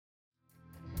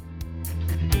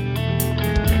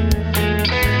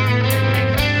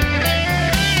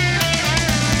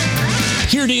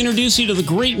here to introduce you to the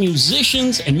great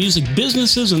musicians and music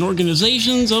businesses and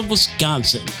organizations of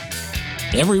Wisconsin.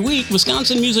 Every week,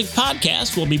 Wisconsin Music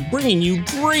Podcast will be bringing you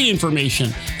great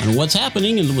information on what's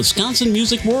happening in the Wisconsin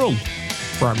music world.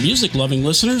 For our music-loving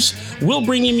listeners, we'll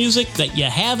bring you music that you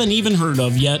haven't even heard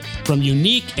of yet from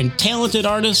unique and talented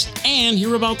artists and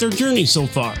hear about their journey so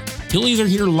far. You'll either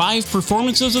hear live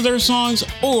performances of their songs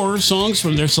or songs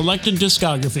from their selected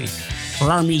discography. For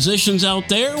our musicians out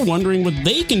there wondering what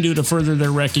they can do to further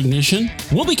their recognition,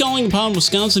 we'll be calling upon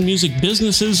Wisconsin music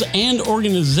businesses and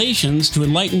organizations to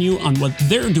enlighten you on what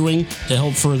they're doing to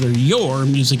help further your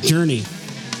music journey.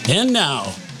 And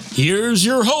now, here's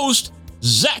your host,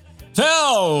 Zach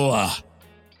Fell.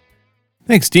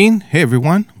 Thanks, Dean. Hey,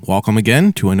 everyone. Welcome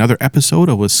again to another episode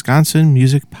of Wisconsin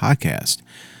Music Podcast.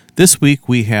 This week,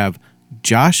 we have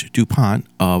Josh DuPont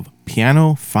of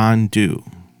Piano Fondue.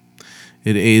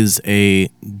 It is a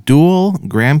dual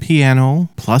grand piano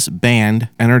plus band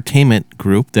entertainment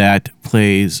group that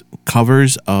plays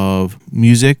covers of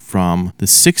music from the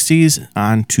 60s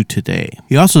on to today.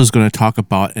 He also is going to talk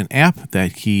about an app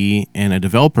that he and a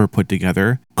developer put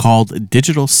together called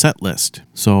Digital Setlist.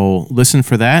 So listen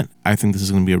for that. I think this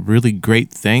is going to be a really great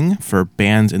thing for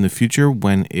bands in the future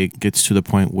when it gets to the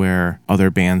point where other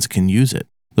bands can use it.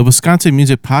 The Wisconsin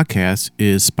Music Podcast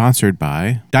is sponsored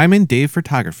by Diamond Dave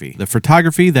Photography, the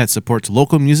photography that supports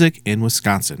local music in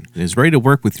Wisconsin. It is ready to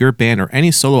work with your band or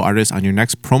any solo artist on your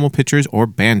next promo pictures or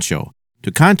band show.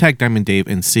 To contact Diamond Dave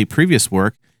and see previous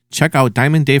work, check out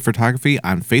Diamond Dave Photography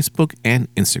on Facebook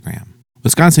and Instagram.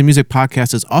 Wisconsin Music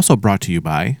Podcast is also brought to you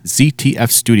by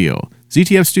ZTF Studio.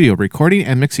 ZTF Studio recording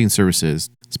and mixing services,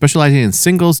 specializing in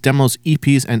singles, demos,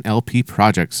 EPs, and LP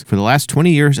projects for the last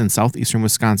 20 years in southeastern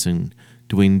Wisconsin,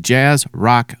 doing jazz,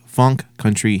 rock, funk,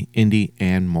 country, indie,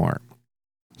 and more.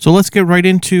 So let's get right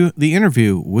into the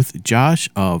interview with Josh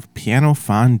of Piano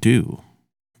Fondue.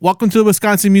 Welcome to the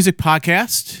Wisconsin Music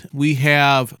Podcast. We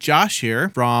have Josh here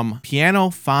from Piano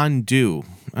Fondue.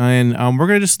 And we're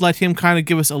going to just let him kind of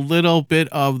give us a little bit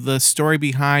of the story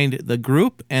behind the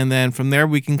group. And then from there,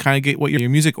 we can kind of get what your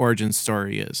music origin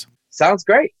story is. Sounds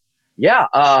great. Yeah.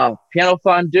 Piano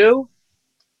Fondue.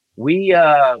 We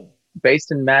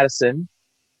based in Madison.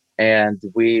 And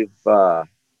we've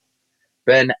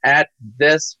been at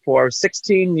this for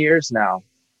 16 years now.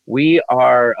 We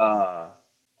are an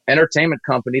entertainment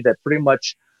company that pretty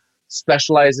much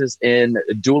specializes in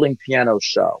a dueling piano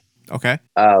show. Okay.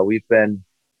 We've been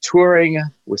touring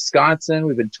Wisconsin.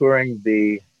 We've been touring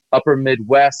the upper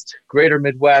Midwest, greater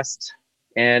Midwest,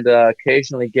 and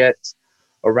occasionally get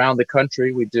around the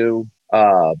country. We do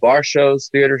bar shows,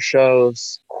 theater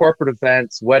shows, corporate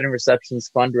events, wedding receptions,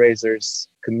 fundraisers,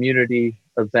 community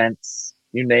events,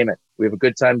 you name it. We have a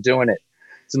good time doing it.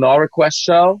 It's an all-request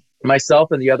show.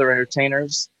 Myself and the other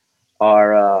entertainers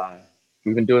are,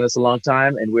 we've been doing this a long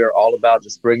time, and we're all about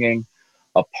just bringing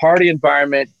a party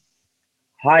environment,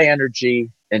 high energy,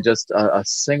 and just a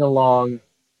sing-along,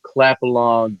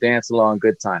 clap-along, dance-along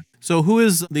good time. So who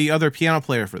is the other piano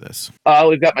player for this?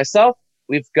 We've got myself.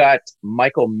 We've got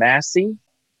Michael Massey,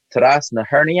 Taras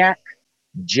Naherniak,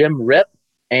 Jim Rip,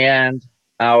 and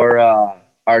our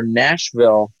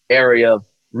Nashville area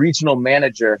regional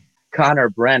manager, Connor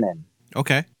Brennan.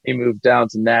 Okay. He moved down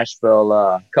to Nashville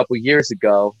a couple years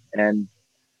ago and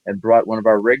brought one of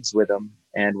our rigs with him,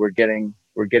 and we're getting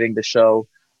the show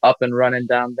up and running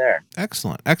down there.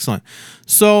 Excellent.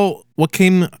 So what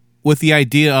came with the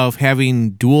idea of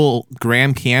having dual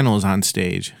grand pianos on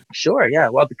stage? Sure, yeah.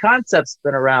 Well, the concept's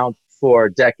been around for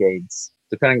decades.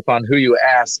 Depending upon who you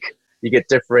ask, you get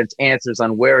different answers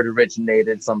on where it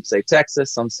originated. Some say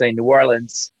Texas, some say New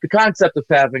Orleans. The concept of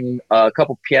having a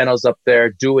couple pianos up there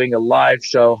doing a live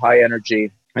show, high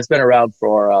energy, has been around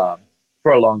for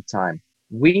a long time.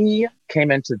 We came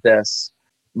into this,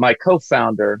 my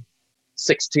co-founder,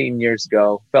 16 years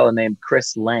ago, a fellow named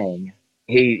Chris Lang.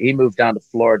 He moved down to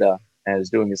Florida and is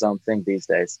doing his own thing these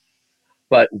days.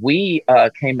 But we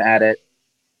came at it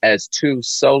as two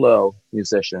solo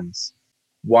musicians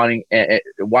wanting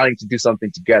to do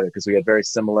something together because we had very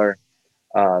similar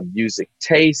music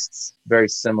tastes, very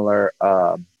similar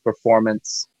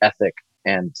performance ethic,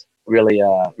 and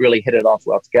really hit it off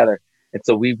well together. And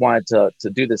so we wanted to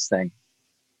do this thing.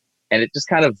 And it just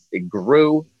it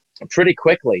grew pretty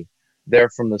quickly there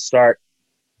from the start.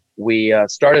 We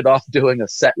started off doing a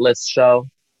set list show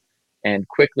and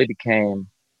quickly became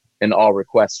an all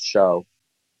request show.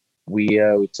 We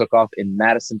took off in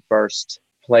Madison first,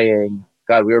 playing.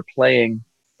 God, we were playing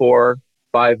 4-5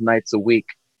 nights a week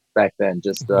back then,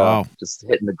 just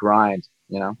hitting the grind,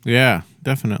 you know? Yeah,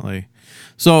 definitely.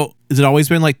 So has it always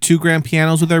been like two grand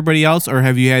pianos with everybody else, or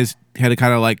have you guys had to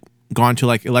kind of like gone to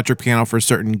like electric piano for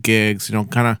certain gigs?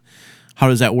 Kind of how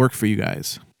does that work for you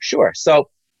guys? Sure. So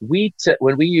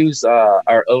when we use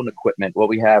our own equipment, what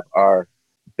we have are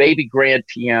baby grand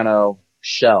piano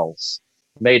shells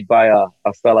made by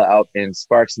a fella out in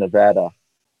Sparks, Nevada.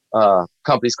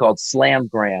 Company's called Slam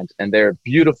Grand, and they're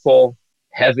beautiful,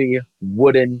 heavy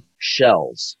wooden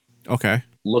shells. Okay.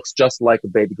 Looks just like a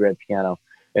baby grand piano,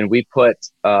 and we put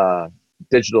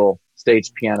digital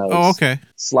stage pianos. Oh, okay.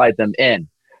 Slide them in.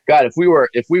 God, if we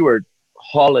were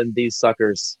hauling these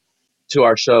suckers to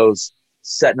our shows,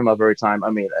 setting them up every time, I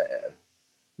mean,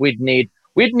 we'd need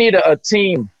a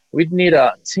team. We'd need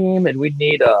a team, and we'd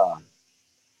need a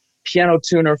piano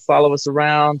tuner follow us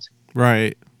around.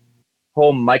 Right.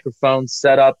 Whole microphone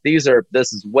setup. This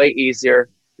is way easier.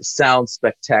 It sounds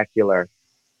spectacular,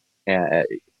 and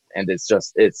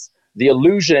it's the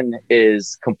illusion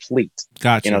is complete.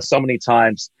 Gotcha. So many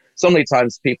times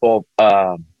people,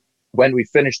 when we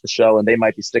finish the show, and they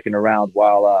might be sticking around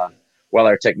while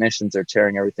our technicians are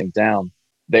tearing everything down,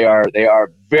 they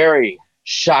are very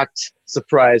shocked,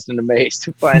 surprised, and amazed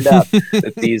to find out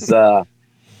that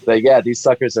these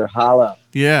suckers are hollow.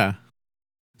 Yeah.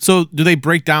 So do they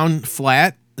break down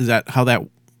flat? Is that how that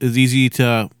is easy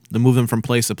to move them from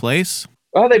place to place?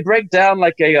 Well, they break down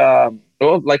like a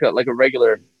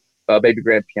regular baby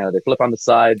grand piano. They flip on the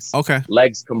sides. Okay.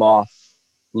 Legs come off,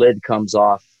 lid comes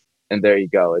off, and there you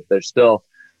go. They're still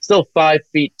 5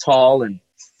 feet tall and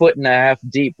 1.5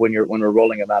 feet deep when we're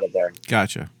rolling them out of there.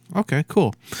 Gotcha. Okay,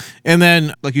 cool. And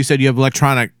then, like you said, you have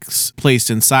electronics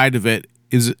placed inside of it.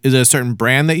 Is it a certain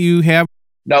brand that you have?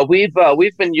 No, we've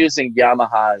been using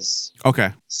Yamahas.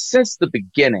 Okay. Since the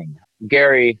beginning.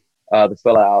 Gary, the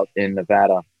fella out in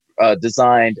Nevada,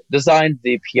 designed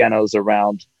the pianos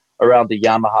around the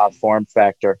Yamaha form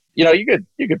factor. You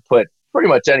could put pretty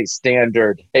much any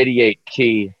standard 88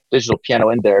 key digital piano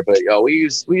in there, but we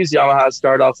use Yamaha.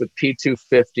 Start off with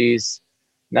P250s.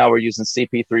 Now we're using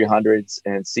CP300s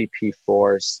and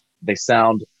CP4s. They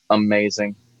sound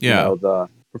amazing. Yeah. The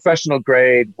professional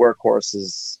grade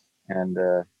workhorses, and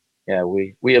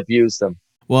we abuse them.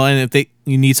 Well, and if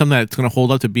you need something that's going to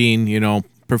hold up to being,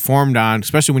 performed on,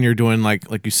 especially when you're doing like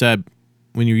you said,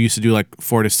 when you used to do like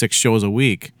 4 to 6 shows a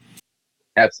week.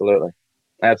 Absolutely.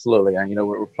 And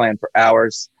we're playing for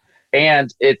hours,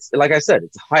 and it's like I said,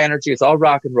 it's high energy. It's all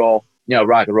rock and roll.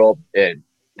 Rock and roll and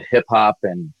hip hop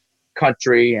and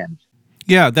country, and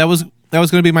that was going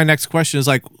to be my next question. Is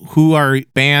like, who are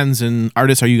bands and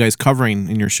artists are you guys covering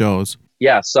in your shows?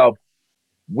 Yeah, so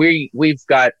we've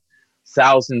got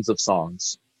thousands of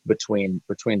songs between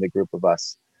the group of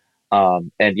us,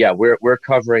 and we're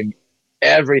covering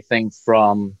everything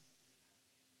from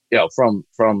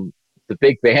the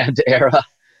big band era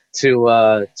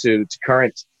to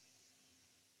current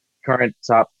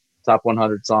top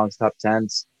 100 songs, top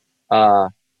 10s.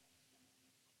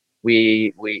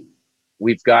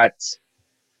 We've got,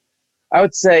 I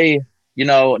would say,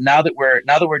 now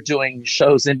that we're doing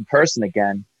shows in person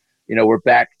again, we're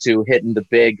back to hitting the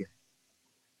big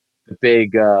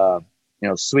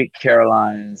Sweet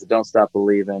Carolines, Don't Stop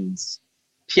Believins',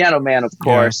 Piano Man, of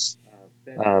course,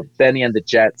 Benny and the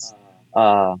Jets.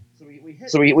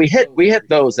 So we hit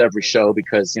those every show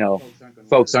because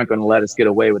folks aren't going to let us get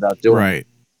away without doing it. Right.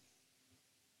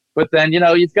 But then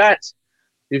you've got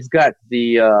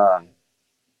the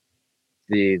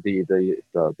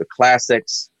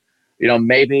classics.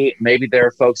 Maybe there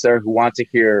are folks there who want to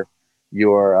hear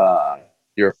your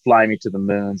Fly Me to the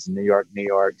Moons, New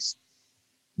Yorks.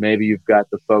 Maybe you've got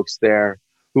the folks there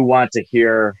who want to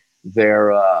hear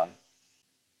their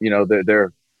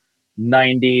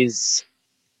 90s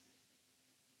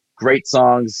great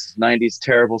songs, 90s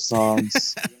terrible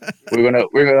songs. we're gonna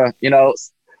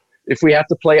if we have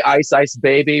to play Ice Ice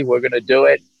Baby, we're gonna do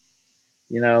it.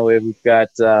 We've got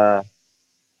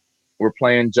we're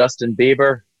playing Justin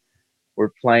Bieber,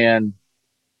 we're playing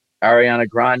Ariana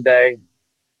Grande,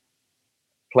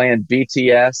 playing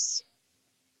BTS.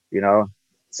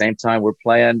 Same time we're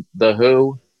playing The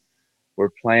Who, we're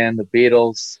playing the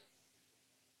Beatles.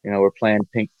 We're playing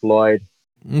Pink Floyd.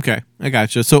 Okay, I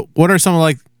gotcha. So what are some of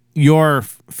like your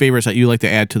favorites that you like to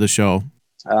add to the show?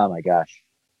 Oh my gosh.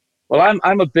 Well,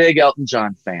 I'm a big Elton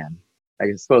John fan,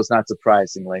 I suppose, not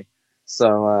surprisingly.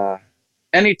 So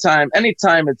anytime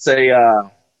it's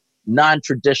a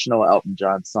non-traditional Elton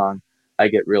John song, I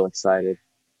get real excited.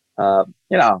 I'm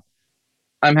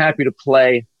happy to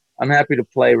play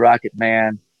Rocket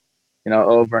Man,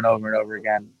 over and over and over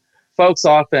again. Folks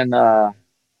often come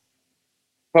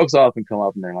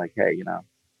up and they're like, hey,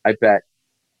 I bet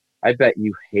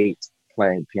you hate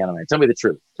playing Piano Man. Tell me the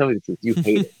truth. You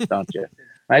hate it, don't you?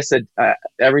 And I said,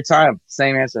 every time,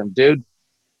 same answer, dude,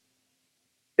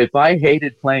 if I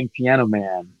hated playing Piano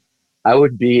Man, I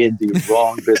would be in the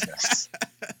wrong business.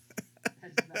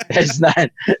 That's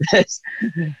not that's,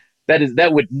 that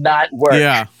would not work.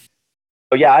 Yeah.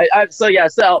 But yeah, so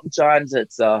Elton John's.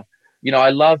 It's I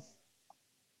love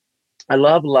a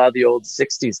lot of the old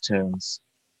 '60s tunes.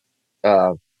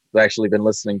 I've actually been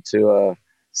listening to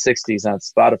 '60s on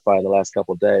Spotify the last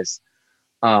couple of days.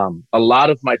 A lot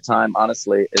of my time,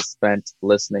 honestly, is spent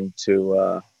listening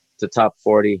to top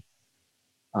 40,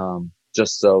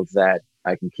 just so that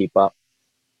I can keep up.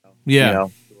 You Yeah.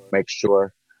 know, make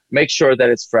sure make sure that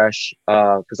it's fresh.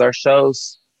 Because our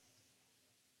shows,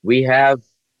 we have,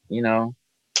 you know,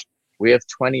 we have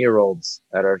 20-year-olds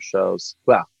at our shows.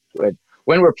 Well,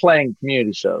 when we're playing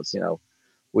community shows,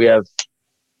 we have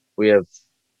we have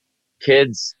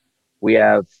kids, we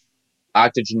have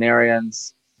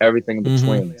octogenarians, everything in Mm-hmm.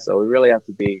 between. So we really have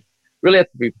to be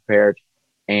prepared.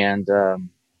 And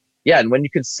yeah, and when you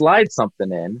can slide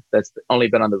something in that's only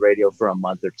been on the radio for a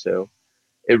month or two,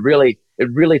 it really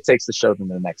takes the show to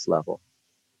the next level.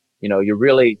 You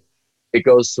really it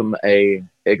goes from a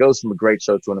great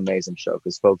show to an amazing show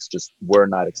because folks just were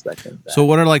not expecting So that.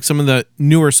 what are like some of the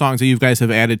newer songs that you guys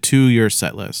have added to your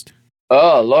set list?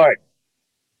 Oh Lord.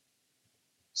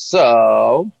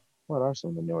 So what are some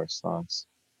of the newer songs?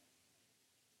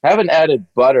 Haven't added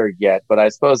Butter yet, but I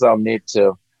suppose I'll need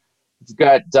to. It's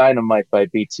got Dynamite by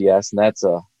BTS, and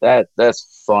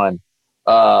that's fun.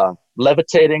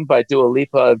 Levitating by Dua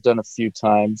Lipa, I've done a few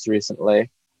times recently.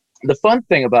 The fun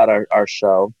thing about our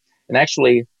show, and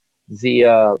actually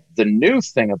the new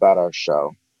thing about our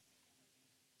show,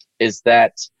 is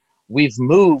that we've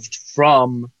moved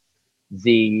from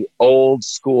the old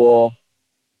school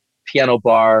piano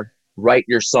bar, write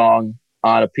your song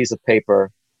on a piece of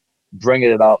paper,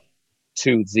 bringing it up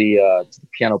to the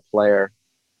piano player,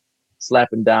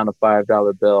 slapping down a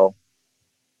 $5 bill,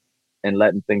 and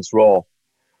letting things roll.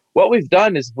 What we've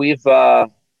done is we've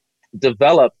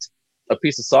developed a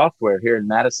piece of software here in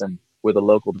Madison with a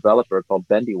local developer called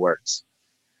BendyWorks,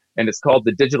 and it's called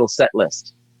the Digital Set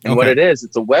List. And what Okay. it is,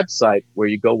 it's a website where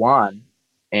you go on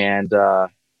and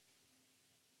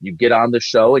you get on the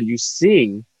show and you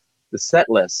see the set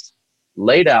list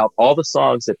laid out, all the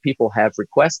songs that people have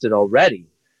requested already,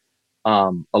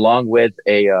 along with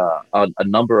a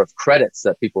number of credits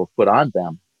that people have put on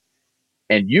them.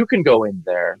 And you can go in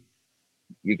there,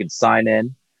 you can sign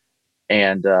in,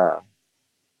 and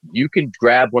you can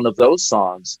grab one of those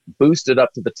songs, boost it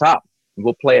up to the top, and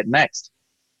we'll play it next.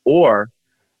 Or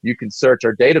you can search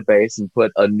our database and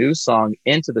put a new song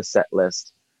into the set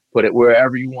list, put it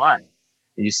wherever you want.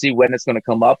 And you see when it's going to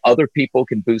come up. Other people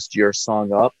can boost your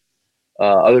song up.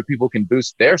 Other people can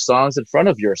boost their songs in front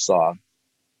of your song.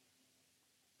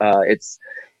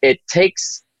 It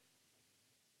takes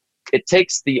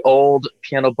the old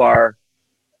piano bar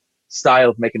style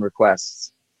of making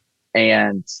requests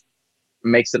and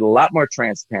makes it a lot more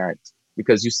transparent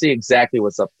because you see exactly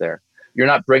what's up there. You're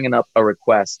not bringing up a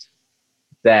request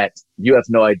that you have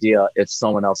no idea if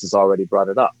someone else has already brought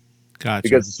it up Gotcha.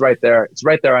 because it's right there. It's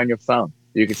right there on your phone.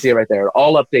 You can see it right there. It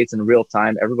all updates in real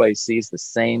time. Everybody sees the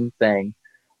same thing.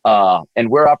 And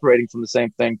we're operating from the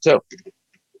same thing too.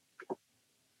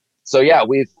 So yeah,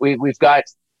 we've got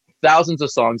thousands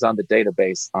of songs on the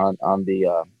database on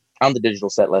the digital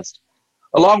set list,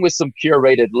 along with some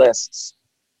curated lists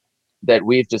that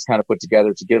we've just kind of put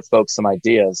together to give folks some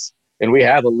ideas. And we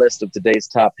have a list of today's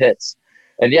top hits.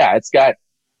 And yeah, it's got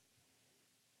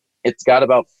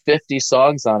about 50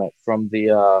 songs on it from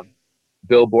the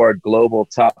Billboard Global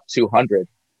Top 200.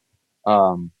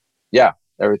 Yeah,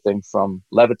 everything from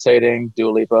Levitating,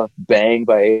 Dua Lipa, Bang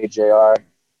by AJR.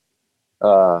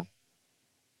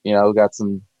 We got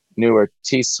some newer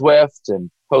T Swift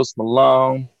and Post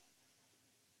Malone.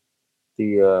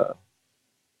 The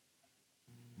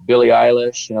Billie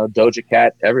Eilish, Doja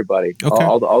Cat, everybody, Okay.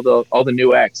 all the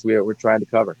new acts we're trying to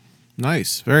cover.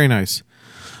 Nice. Very nice.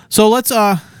 So let's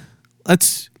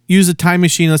use a time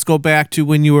machine. Let's go back to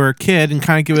when you were a kid and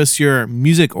kind of give us your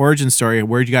music origin story.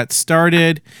 Where you got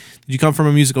started? Did you come from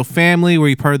a musical family? Were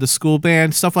you part of the school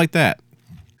band? Stuff like that.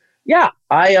 Yeah,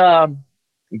 I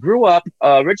grew up,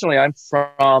 originally I'm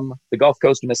from the Gulf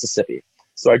Coast of Mississippi.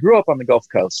 So I grew up on the Gulf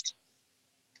Coast.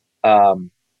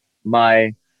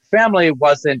 My family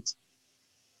weren't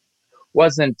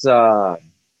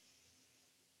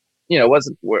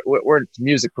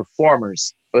music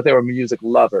performers, but they were music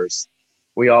lovers.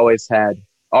 We always had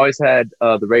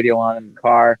the radio on in the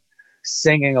car,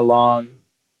 singing along.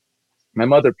 My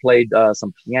mother played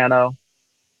some piano.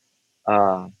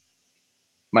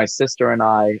 My sister and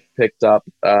I picked up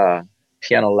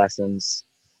piano lessons,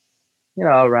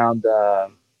 around,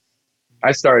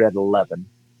 I started at 11.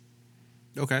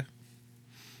 Okay.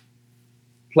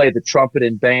 Played the trumpet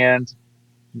in band.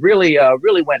 Really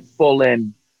went full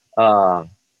in on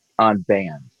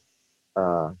band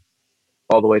all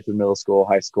the way through middle school,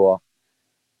 high school.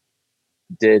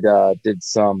 Did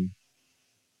some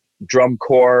drum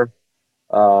corps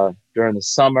during the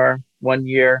summer one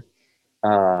year.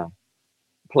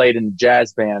 Played in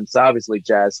jazz bands. Obviously,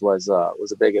 jazz was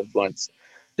a big influence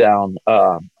down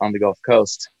on the Gulf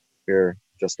Coast. We're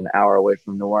just an hour away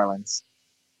from New Orleans.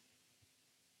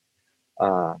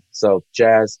 So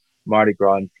jazz, Mardi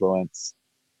Gras influence.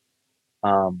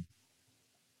 So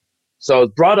I was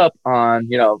brought up on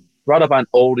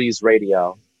oldies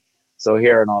radio. So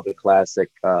hearing all the classic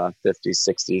 50s,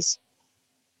 60s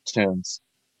tunes.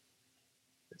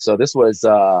 So this was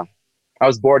I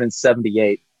was born in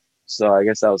 '78. So I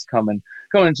guess I was coming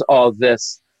into all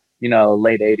this,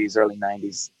 late '80s, early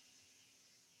 '90s.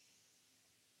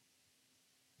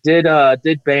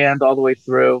 Did band all the way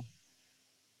through.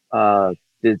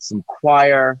 Did some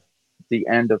choir at the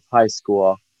end of high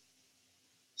school.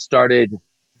 Started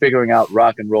figuring out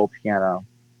rock and roll piano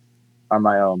on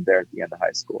my own there at the end of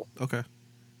high school. Okay.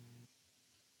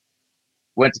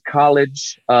 Went to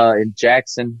college in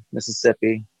Jackson,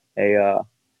 Mississippi, a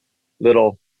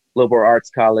little liberal arts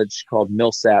college called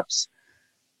Millsaps.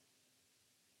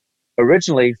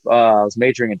 Originally, I was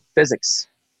majoring in physics,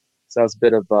 so I was a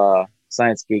bit of a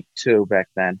science geek too back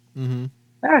then. Mm-hmm.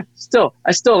 I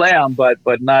still am, but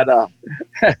not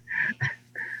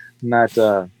not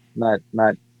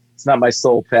it's not my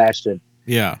sole passion.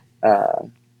 Yeah.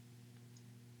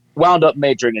 Wound up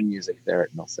majoring in music there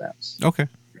at Millsaps. Okay.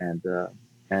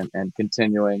 And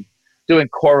continuing doing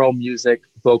choral music,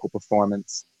 vocal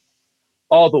performance,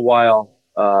 all the while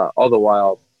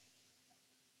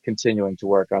continuing to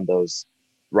work on those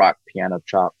rock piano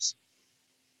chops.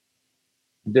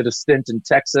 Did a stint in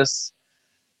Texas.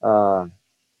 For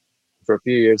a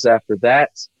few years after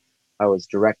that, I was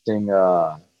directing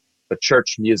a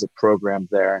church music program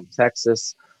there in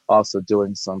Texas, also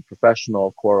doing some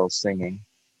professional choral singing.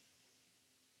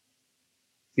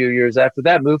 A few years after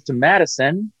that, moved to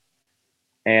Madison,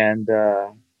 and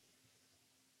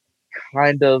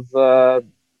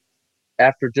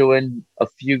after doing a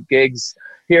few gigs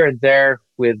here and there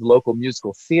with local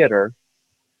musical theater,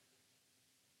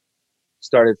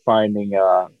 started finding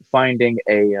a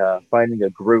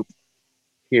group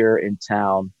here in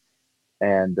town,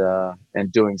 and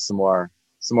doing some more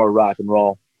rock and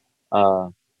roll,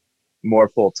 more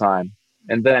full time,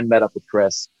 and then met up with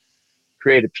Chris,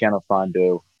 created Piano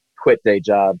Fondue, quit day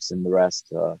jobs, and the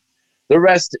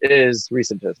rest is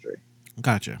recent history.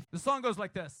 Gotcha. The song goes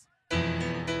like this.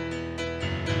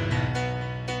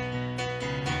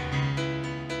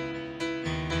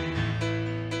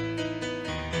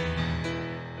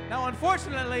 Now,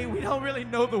 unfortunately, we don't really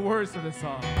know the words to this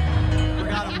song.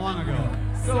 Forgot them long ago.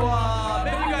 So,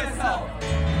 maybe you guys help.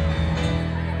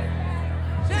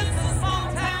 Just a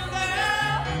small town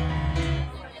girl,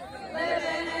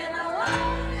 living in a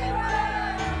lonely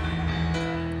world.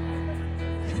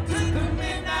 You took the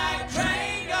midnight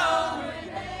train going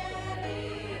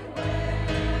anywhere.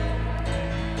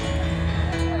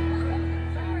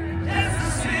 Just a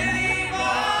city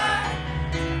boy.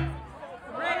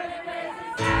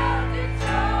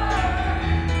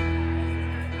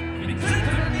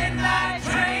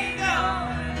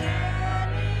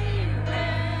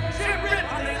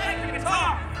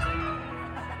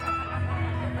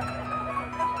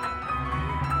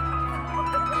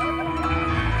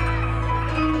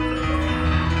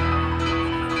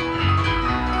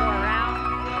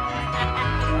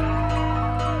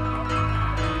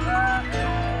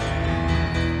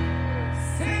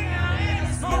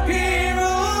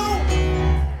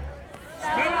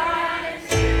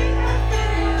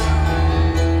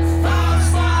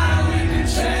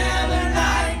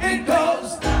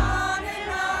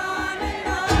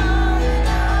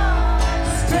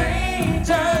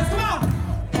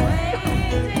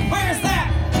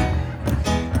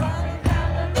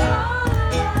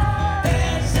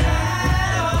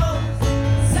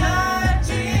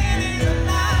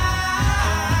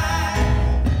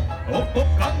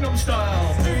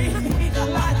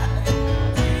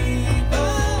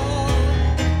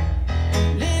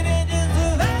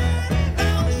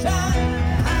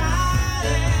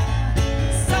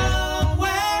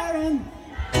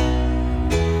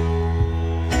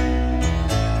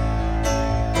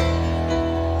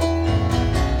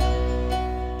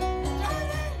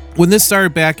 When this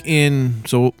started back in,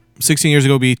 so 16 years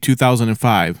ago would be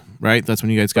 2005, right? That's when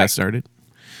you guys got started.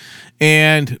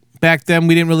 And back then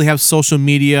we didn't really have social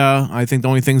media. I think the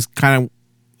only things kind of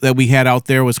that we had out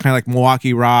there was kind of like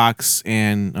Milwaukee Rocks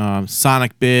and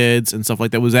Sonic Bids and stuff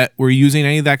like that. Were you using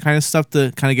any of that kind of stuff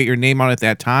to kind of get your name out at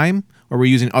that time, or were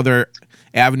you using other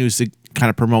avenues to kind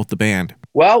of promote the band?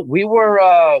 Well, we were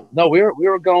we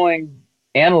were going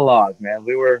analog, man.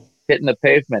 We were hitting the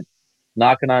pavement,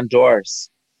 knocking on doors.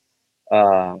 We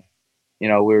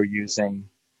were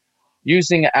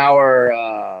using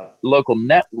our local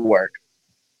network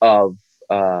of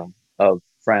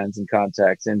friends and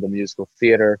contacts in the musical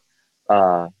theater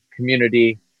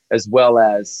community, as well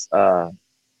as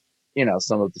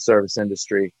some of the service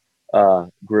industry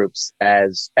groups.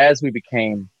 As we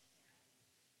became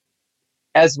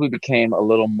a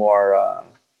little more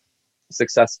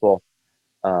successful,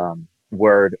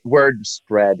 word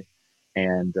spread,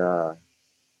 and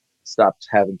stopped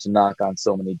having to knock on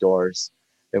so many doors,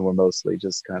 and we're mostly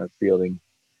just kind of fielding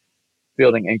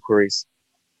inquiries.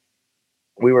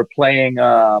 We were playing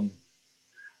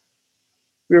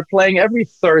every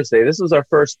Thursday. This was our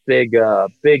first big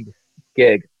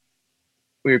gig.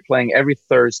 We were playing every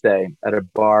Thursday at a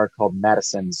bar called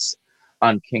Madison's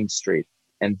on King Street.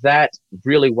 And that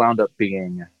really wound up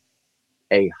being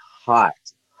a hot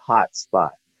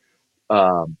spot.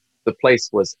 The place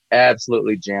was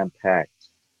absolutely jam-packed.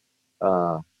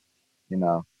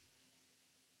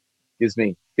 Gives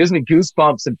me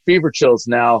goosebumps and fever chills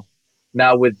now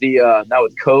with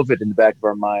COVID in the back of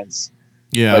our minds.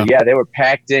 Yeah. But yeah, they were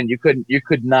packed in. You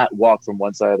could not walk from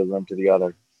one side of the room to the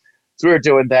other. So we were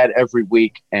doing that every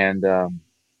week, and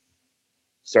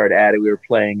started adding. We were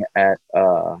playing at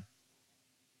the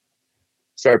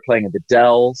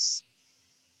Dells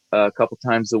a couple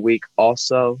times a week.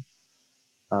 Also,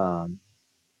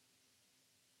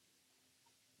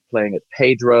 playing at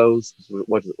Pedro's,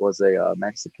 which was a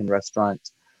Mexican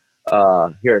restaurant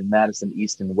here in Madison,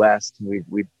 East and West.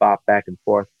 We'd bop back and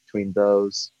forth between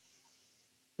those.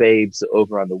 Babes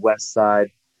over on the West Side.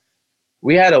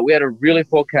 We had a really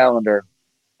full calendar,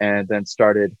 and then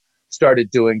started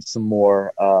doing some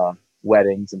more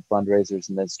weddings and fundraisers,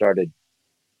 and then started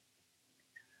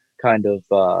kind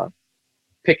of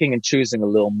picking and choosing a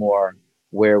little more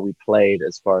where we played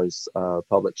as far as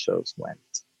public shows went.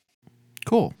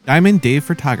 Cool. Diamond Dave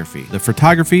Photography, the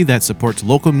photography that supports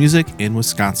local music in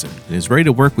Wisconsin, and is ready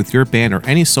to work with your band or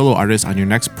any solo artist on your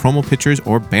next promo pictures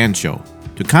or band show.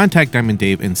 To contact Diamond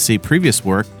Dave and see previous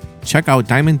work, check out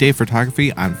Diamond Dave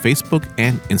Photography on Facebook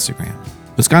and Instagram.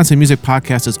 Wisconsin Music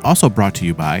Podcast is also brought to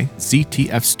you by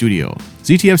ZTF Studio.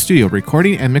 ZTF Studio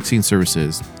recording and mixing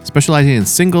services, specializing in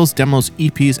singles, demos,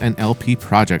 EPs, and LP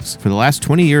projects for the last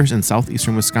 20 years in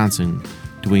southeastern Wisconsin,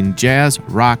 doing jazz,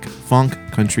 rock, funk,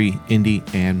 country, indie,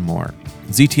 and more.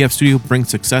 ZTF Studio brings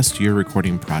success to your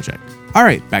recording project. All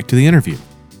right, back to the interview.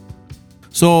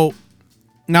 So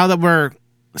now that we're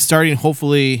starting,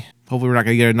 hopefully we're not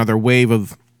going to get another wave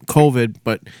of COVID,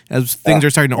 but as things are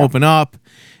starting to open up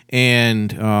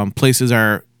and places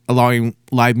are allowing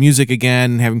live music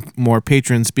again, having more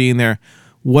patrons being there,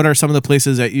 what are some of the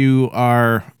places that you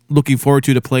are looking forward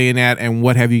to playing at, and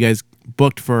what have you guys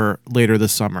booked for later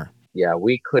this summer? Yeah,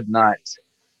 we could not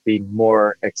be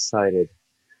more excited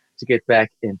to get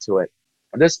back into it.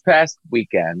 This past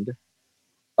weekend,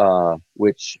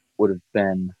 which would have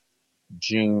been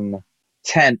June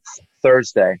 10th,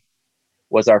 Thursday,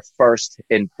 was our first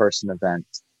in-person event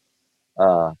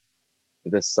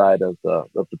this side of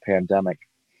the pandemic.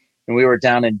 And we were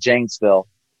down in Janesville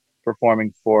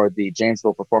performing for the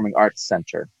Janesville Performing Arts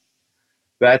Center.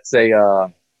 That's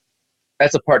a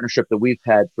partnership that we've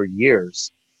had for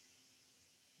years,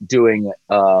 doing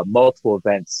multiple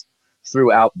events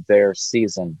throughout their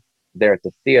season there at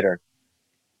the theater.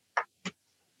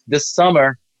 This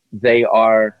summer, they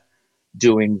are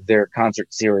doing their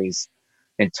concert series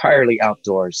entirely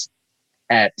outdoors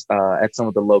at some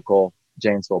of the local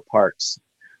Janesville parks.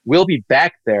 We'll be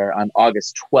back there on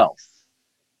August 12th.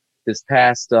 This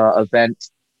past event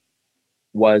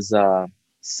was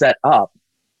set up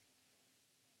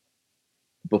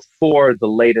before the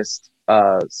latest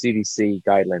CDC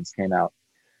guidelines came out.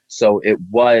 So it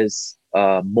was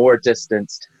more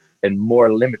distanced and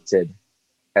more limited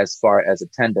as far as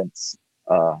attendance.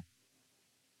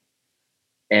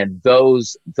 And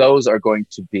those are going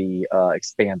to be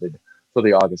expanded for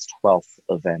the August 12th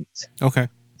event. Okay.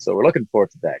 So we're looking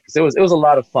forward to that, because it was a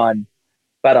lot of fun.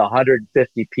 About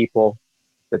 150 people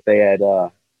that they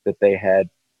had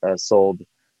sold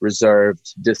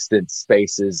reserved distance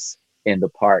spaces in the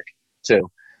park to.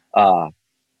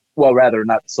 Well, rather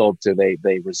not sold to,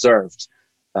 they reserved.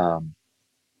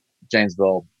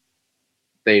 Janesville,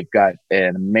 they've got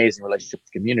an amazing relationship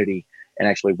with the community, and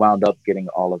actually wound up getting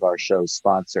all of our shows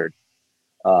sponsored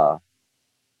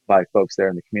by folks there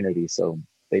in the community. So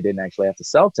They didn't actually have to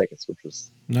sell tickets, which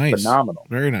was Nice. phenomenal.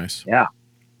 Very nice. Yeah.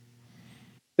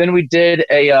 Then we did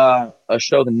a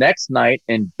show the next night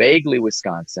in Bagley,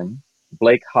 Wisconsin,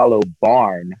 Blake Hollow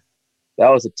Barn. That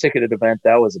was a ticketed event.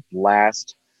 That was a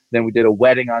blast. Then we did a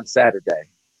wedding on Saturday.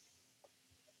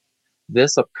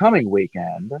 This upcoming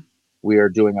weekend, we are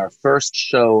doing our first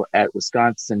show at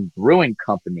Wisconsin Brewing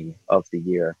Company of the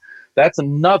year. That's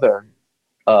another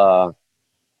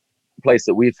place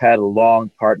that we've had a long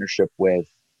partnership with.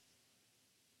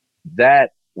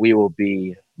 That we will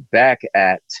be back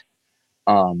at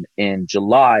in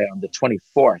July on the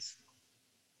 24th.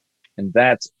 And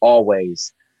that's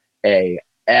always a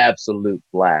absolute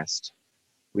blast.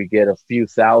 We get a few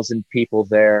thousand people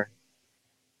there.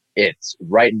 It's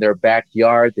right in their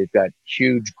backyard. They've got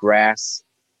huge grass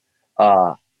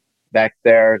back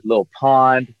there, little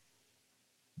pond,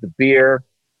 the beer.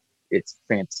 It's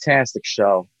a fantastic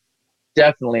show.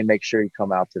 Definitely make sure you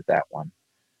come out to that one.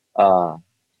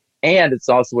 And it's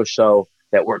also a show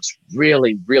that works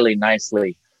really, really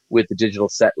nicely with the digital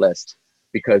set list,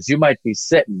 because you might be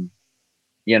sitting,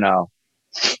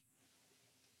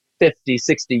 50,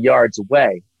 60 yards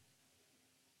away.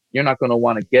 You're not going to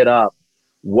want to get up,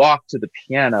 walk to the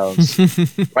pianos,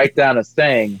 write down a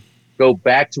thing, go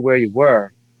back to where you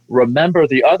were, remember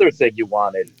the other thing you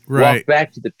wanted, walk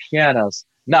back to the pianos.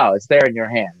 No, it's there in your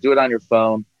hand. Do it on your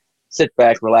phone. Sit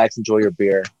back, relax, enjoy your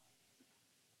beer.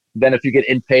 Then if you get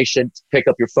impatient, pick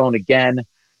up your phone again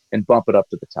and bump it up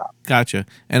to the top. Gotcha.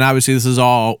 And obviously this is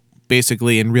all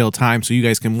basically in real time, so you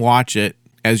guys can watch it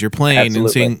as you're playing and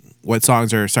seeing what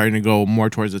songs are starting to go more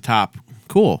towards the top.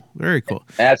 Cool. Very cool.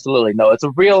 Absolutely. No, it's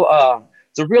a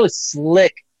really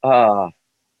slick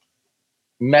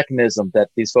mechanism that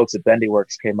these folks at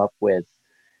BendyWorks came up with.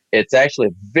 It's actually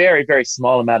a very, very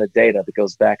small amount of data that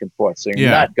goes back and forth. So you're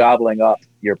not gobbling up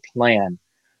your plan.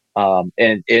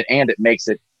 And it makes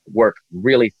it work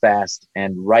really fast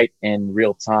and right in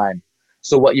real time.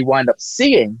 So what you wind up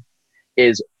seeing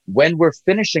is when we're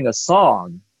finishing a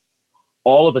song,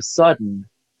 all of a sudden,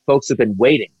 folks have been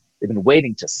waiting. They've been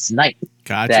waiting to snipe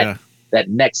that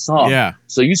next song. Yeah.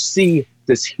 So you see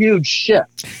this huge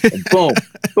shift, and boom,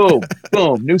 boom,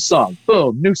 boom, new song,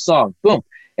 boom, new song, boom.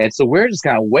 And so we're just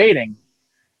kind of waiting.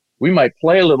 We might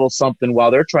play a little something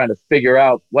while they're trying to figure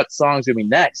out what song's going to be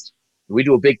next. We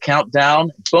do a big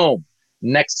countdown, boom,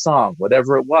 next song,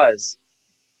 whatever it was.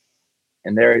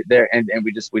 And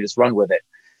we just run with it.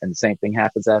 And the same thing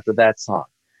happens after that song.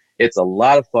 It's a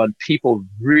lot of fun. People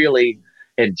really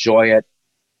enjoy it.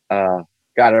 God,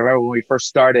 I remember when we first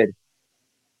started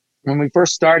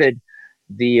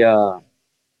the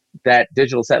that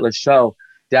digital setlist show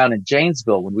down in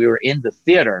Janesville, when we were in the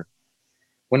theater.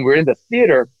 When we're in the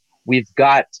theater, we've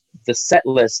got the set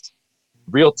list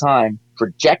real time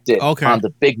projected on the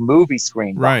big movie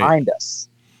screen behind us.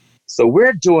 So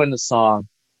we're doing the song,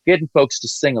 getting folks to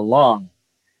sing along.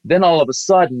 Then all of a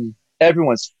sudden,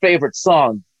 everyone's favorite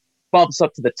song bumps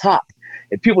up to the top,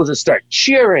 and people just start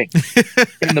cheering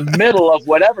in the middle of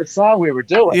whatever song we were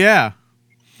doing. Yeah.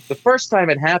 The first time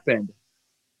it happened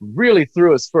really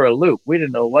threw us for a loop. We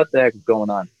didn't know what the heck was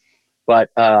going on. But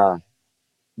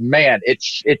man, it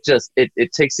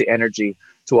takes the energy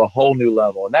to a whole new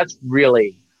level. And that's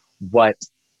really what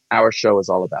our show is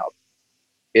all about.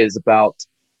 Is about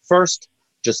first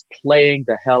just playing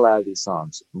the hell out of these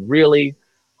songs. Really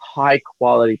high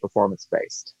quality performance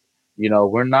based.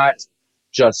 We're not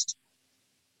just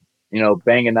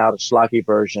banging out a schlocky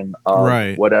version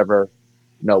of whatever.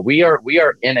 No, we are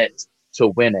in it to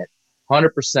win it.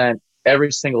 100%,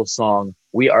 every single song,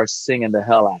 we are singing the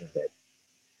hell out of it.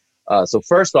 So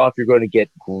first off, you're going to get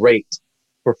great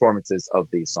performances of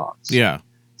these songs. Yeah.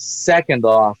 Second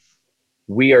off,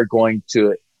 we're going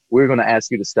to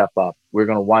ask you to step up. We're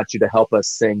going to want you to help us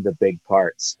sing the big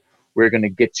parts. We're going to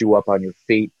get you up on your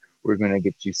feet. We're going to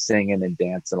get you singing and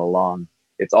dancing along.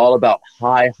 It's all about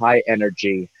high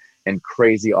energy and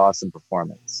crazy awesome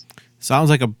performance. Sounds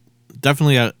like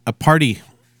definitely a party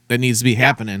that needs to be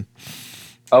happening.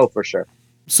 Oh, for sure.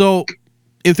 So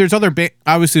if there's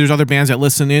obviously there's other bands that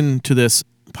listen in to this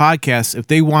podcast, if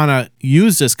they want to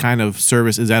use this kind of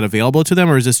service, is that available to them,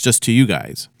 or is this just to you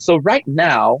guys? So right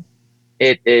now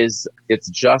it's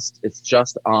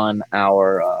just on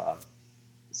our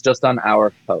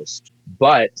post.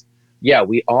 But yeah,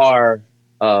 we are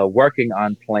working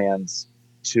on plans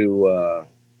to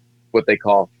what they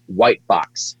call white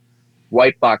box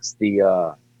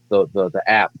the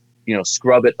app,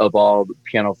 scrub it of all the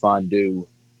Piano Fondue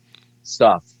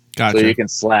stuff. Gotcha. So you can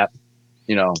slap,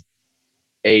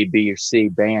 A, B, or C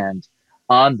band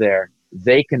on there.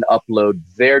 They can upload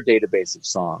their database of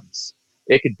songs.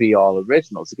 It could be all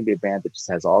originals. It could be a band that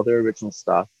just has all their original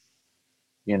stuff,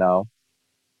 you know,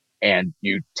 and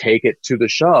you take it to the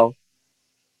show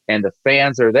and the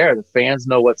fans are there. The fans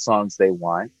know what songs they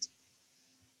want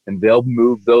and they'll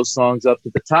move those songs up to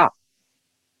the top.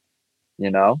 You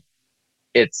know,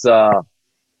 it's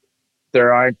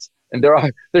there aren't and there are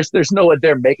there's no one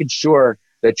there making sure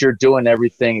that you're doing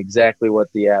everything exactly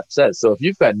what the app says. So if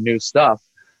you've got new stuff,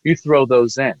 you throw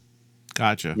those in.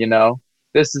 Gotcha. You know,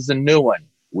 this is a new one.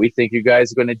 We think you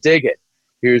guys are going to dig it.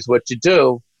 Here's what you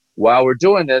do while we're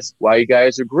doing this, while you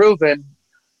guys are grooving,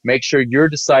 make sure you're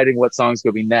deciding what song's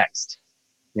going to be next.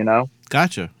 You know,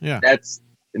 Gotcha. Yeah. that's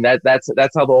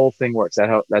how the whole thing works.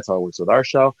 That's how it works with our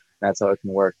show. That's how it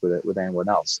can work with anyone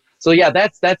else. So yeah,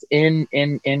 that's in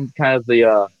kind of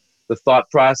the thought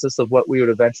process of what we would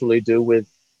eventually do with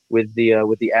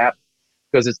the app,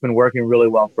 because it's been working really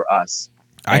well for us.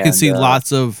 I can see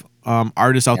lots of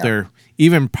artists out yeah. there,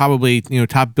 even probably,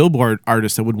 top Billboard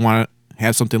artists that would want to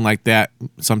have something like that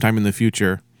sometime in the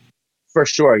future. For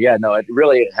sure. Yeah, no, it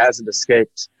really hasn't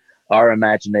escaped our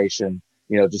imagination,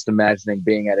 just imagining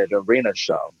being at an arena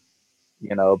show,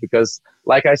 because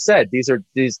like I said,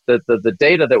 the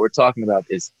data that we're talking about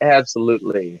is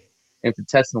absolutely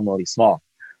infinitesimally small.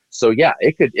 So yeah,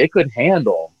 it could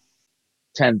handle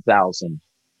 10,000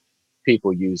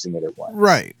 people using it at once.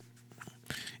 Right.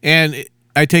 And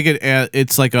I take it as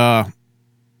it's like a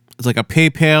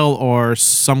PayPal or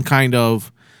some kind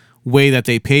of way that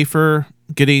they pay for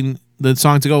getting the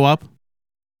song to go up.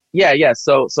 Yeah.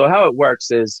 So how it works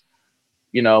is,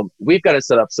 we've got it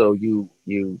set up so you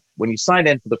when you sign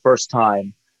in for the first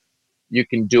time, you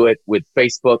can do it with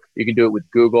Facebook, you can do it with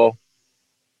Google,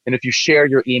 and if you share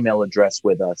your email address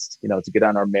with us, to get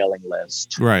on our mailing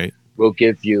list, right, we'll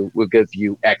give you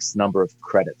X number of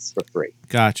credits for free.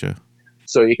 Gotcha.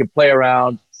 So you can play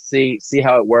around, see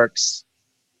how it works,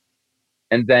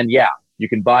 and then you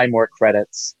can buy more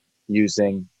credits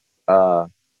using it's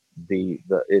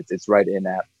right in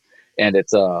app, and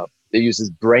it uses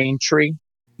Braintree,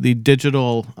 the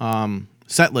digital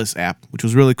setlist app, which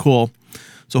was really cool.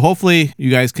 So hopefully you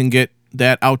guys can get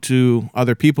that out to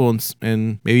other people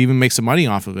and maybe even make some money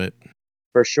off of it.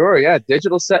 For sure, yeah.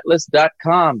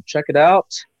 Digitalsetlist.com. Check it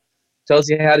out. Tells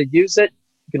you how to use it.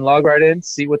 You can log right in,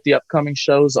 see what the upcoming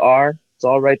shows are. It's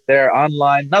all right there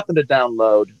online. Nothing to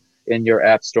download in your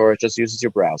app store. It just uses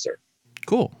your browser.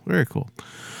 Cool. Very cool.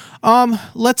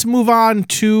 Let's move on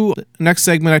to the next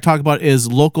segment I talk about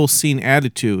is local scene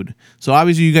attitude. So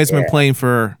obviously you guys have been playing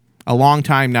for a long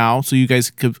time now, so you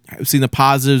guys have seen the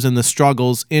positives and the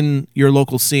struggles in your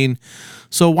local scene.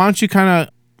 So why don't you kind of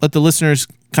let the listeners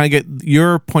kind of get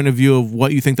your point of view of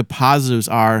what you think the positives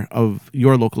are of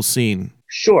your local scene?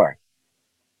 Sure.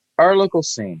 Our local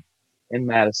scene in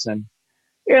Madison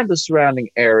and the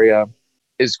surrounding area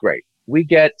is great. We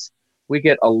get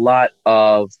a lot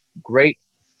of great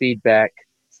feedback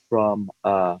from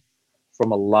a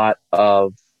lot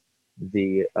of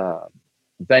the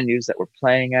venues that we're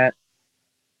playing at.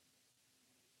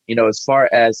 As far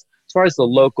as the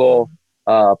local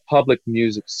public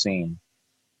music scene,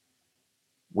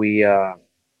 we've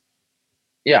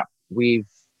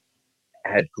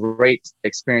had great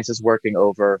experiences working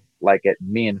over, like at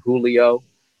Me and Julio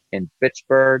in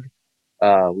Fitchburg.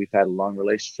 We've had a long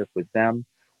relationship with them.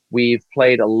 We've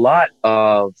played a lot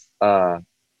of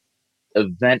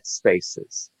event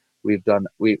spaces. We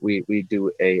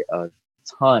do a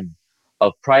ton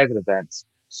of private events.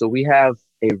 So we have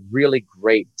a really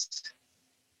great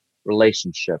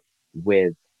relationship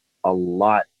with a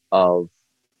lot of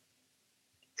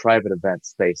private event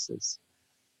spaces.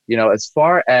 As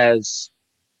far as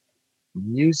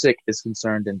music is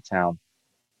concerned in town,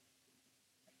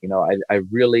 I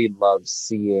really love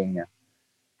seeing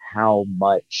how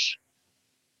much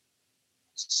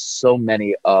so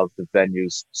many of the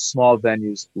venues, small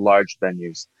venues, large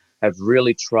venues, have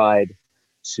really tried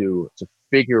to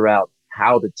figure out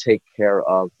how to take care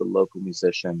of the local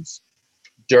musicians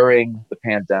during the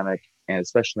pandemic, and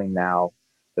especially now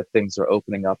that things are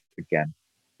opening up again.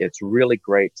 It's really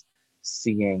great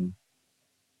seeing,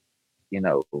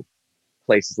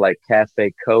 places like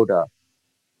Cafe Coda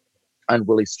on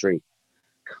Willie Street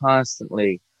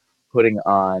constantly putting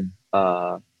on,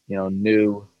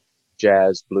 new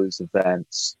jazz blues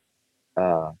events.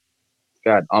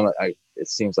 It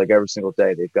seems like every single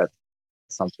day they've got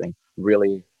something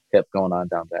really hip going on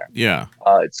down there. Yeah.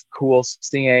 It's cool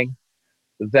seeing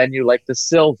the venue like the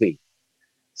Sylvie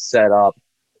set up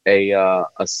a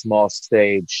small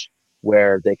stage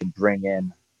where they can bring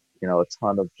in, a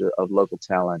ton of local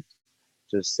talent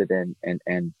to sit in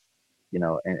and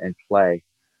play.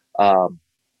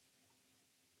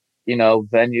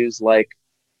 venues like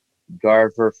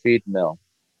Garver Feed Mill,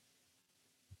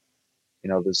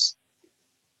 there's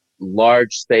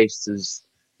large spaces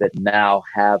that now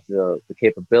have the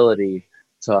capability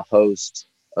to host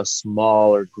a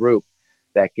smaller group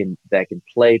that can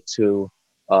play to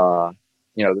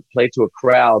play to a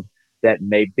crowd that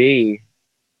may be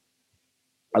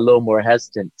a little more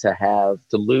hesitant to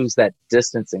lose that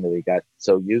distancing that we got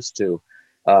so used to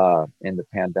in the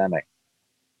pandemic.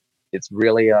 It's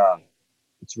really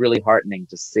heartening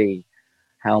to see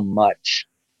how much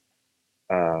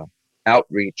uh,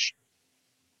 outreach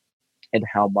and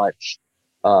how much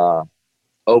uh,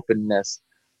 openness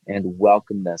and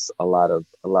welcomeness a lot of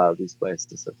these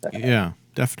places have had. Yeah,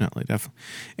 definitely.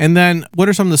 And then what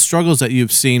are some of the struggles that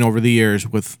you've seen over the years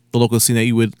with the local scene that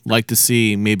you would like to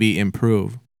see maybe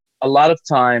improve? A lot of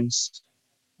times,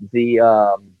 the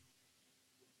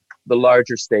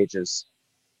larger stages,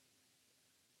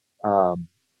 um,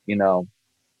 you know,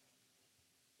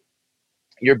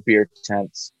 your beer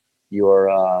tents,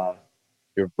 your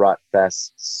brat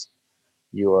fests,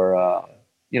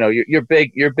 your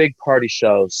big party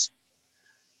shows.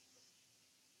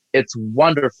 It's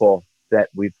wonderful that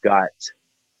we've got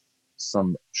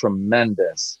some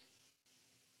tremendous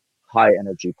high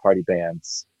energy party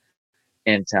bands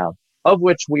in town, of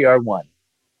which we are one.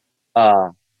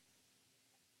 Uh,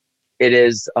 it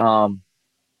is, a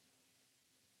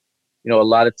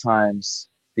lot of times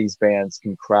these bands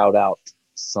can crowd out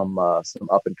some up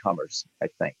and comers. I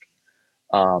think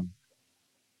um,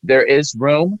 there is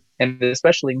room, and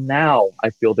especially now, I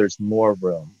feel there's more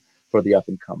room for the up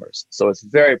and comers. So it's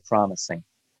very promising.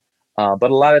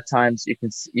 But a lot of times you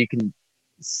can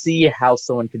see how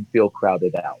someone can feel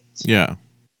crowded out. Yeah.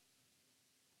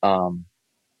 Um,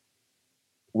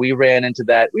 we ran into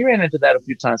that. We ran into that a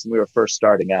few times when we were first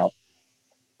starting out.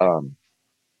 Um,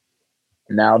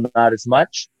 Now not as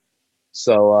much.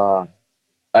 So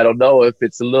I don't know if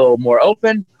it's a little more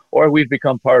open or we've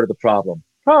become part of the problem.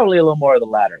 Probably a little more of the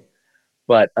latter.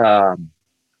 But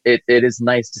it is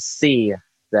nice to see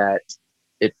that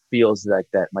it feels like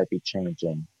that might be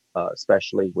changing,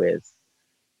 especially with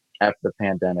after the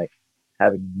pandemic,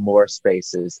 having more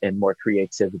spaces and more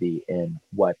creativity in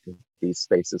what these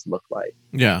spaces look like.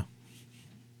 Yeah.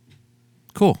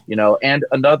 Cool. And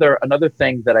another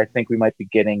thing that I think we might be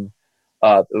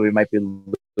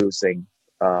losing,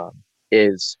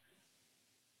 is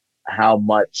how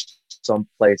much some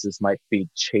places might be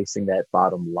chasing that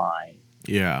bottom line.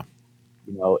 Yeah.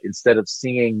 Instead of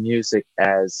seeing music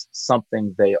as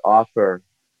something they offer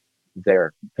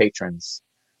their patrons,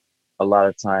 a lot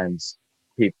of times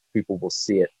people will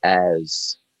see it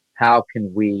as, how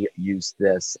can we use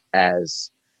this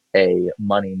as a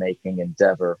money-making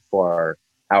endeavor for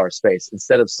our space,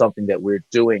 instead of something that we're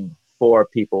doing for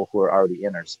people who are already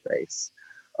in our space.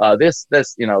 This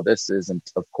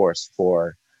isn't, of course,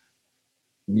 for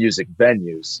music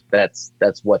venues. That's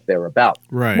what they're about.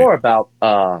 It's Right. more about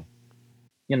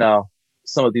you know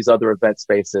some of these other event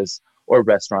spaces or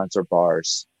restaurants or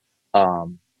bars.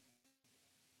 Um,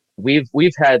 we've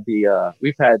had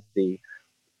the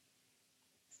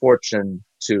fortune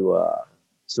to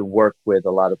work with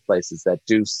a lot of places that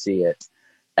do see it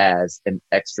as an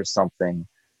extra something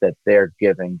that they're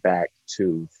giving back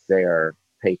to their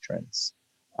patrons.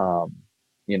 Um,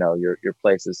 your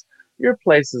places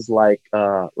like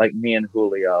me and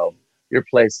Julio, your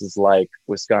places like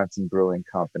Wisconsin Brewing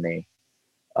Company.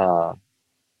 Uh,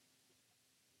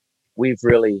 we've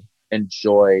really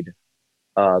enjoyed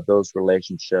those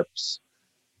relationships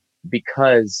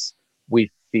because we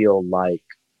feel like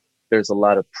there's a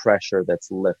lot of pressure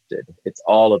that's lifted. It's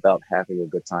all about having a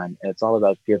good time, and it's all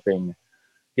about giving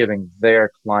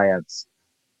their clients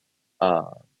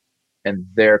uh, and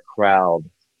their crowd,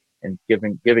 and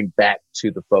giving back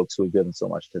to the folks who have given so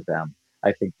much to them.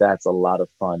 I think that's a lot of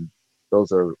fun.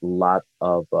 Those are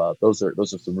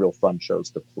some real fun shows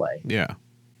to play. Yeah.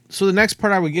 So the next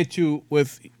part I would get to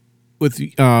with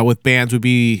bands would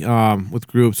be with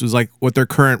groups was like what their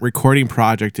current recording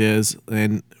project is.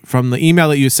 And from the email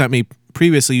that you sent me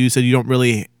previously, you said you don't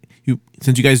really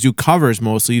since you guys do covers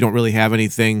mostly, you don't really have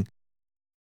anything,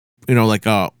 like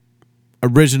a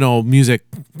original music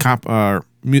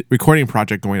recording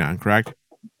project going on, correct?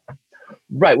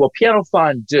 Right. Well, Piano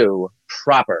Fondue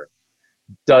proper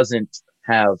doesn't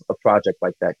have a project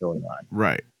like that going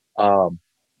Right. on.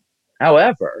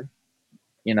 However,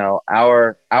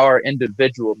 our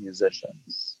individual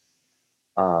musicians,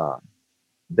 uh,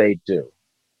 they do.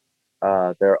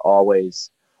 They're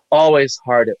always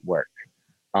hard at work.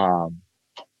 Um,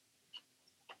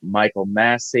 Michael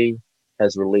Massey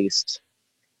has released,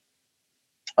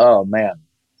 oh man,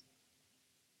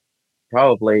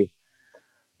 probably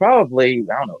I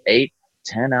don't know, 8,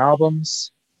 10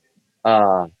 albums.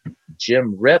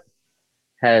 Jim Rip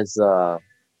has a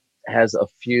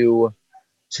few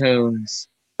tunes,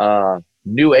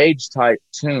 new age type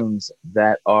tunes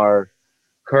that are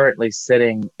currently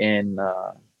sitting in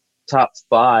top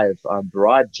 5 on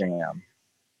Broad Jam.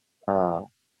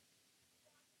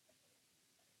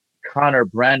 Connor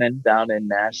Brennan down in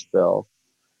Nashville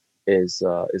is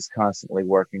constantly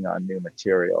working on new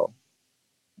material.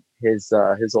 His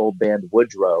old band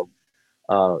Woodrow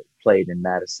played in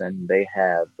Madison. They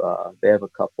have a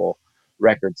couple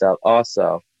records out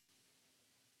also.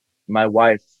 My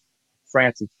wife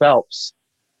Francie Phelps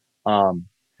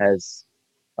has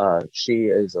she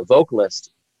is a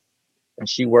vocalist, and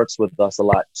she works with us a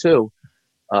lot too,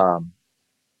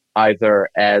 either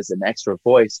as an extra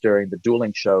voice during the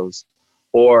dueling shows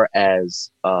or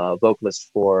as a vocalist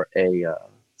for a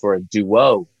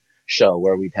duo show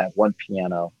where we'd have one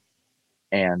piano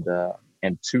and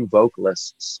 2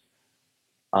 vocalists.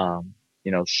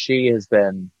 She has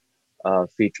been a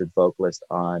featured vocalist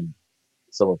on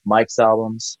some of Mike's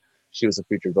albums. She was a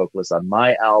featured vocalist on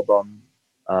my album,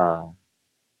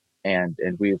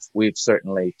 and we've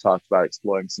certainly talked about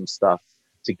exploring some stuff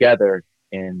together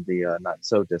in the not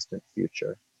so distant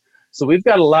future. So we've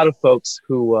got a lot of folks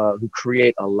who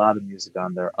create a lot of music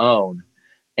on their own,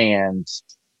 and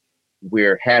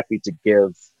we're happy to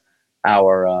give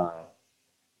our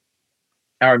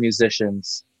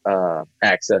musicians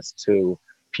access to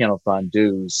Piano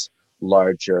Fondue's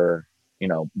larger,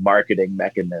 marketing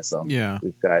mechanism. Yeah,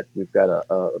 we've got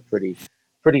a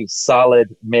pretty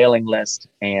solid mailing list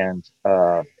and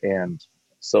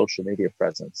social media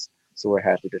presence. So we're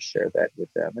happy to share that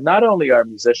with them. And not only our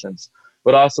musicians,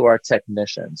 but also our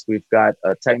technicians. We've got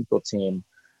a technical team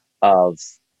of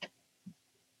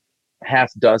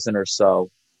half dozen or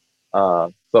so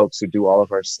folks who do all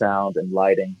of our sound and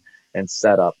lighting and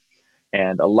setup.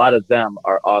 And a lot of them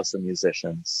are awesome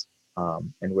musicians.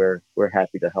 And we're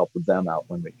happy to help them out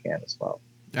when we can as well.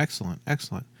 Excellent.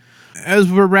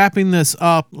 As we're wrapping this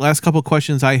up, last couple of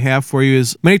questions I have for you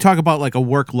is, many talk about like a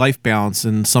work-life balance,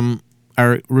 and some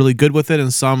are really good with it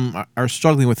and some are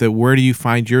struggling with it. Where do you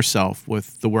find yourself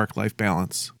with the work-life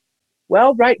balance?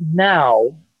 Well, right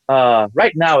now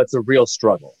it's a real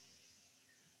struggle.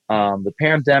 The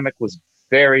pandemic was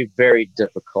very, very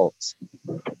difficult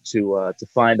to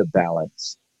find a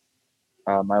balance.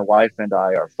 My wife and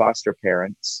I are foster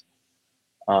parents,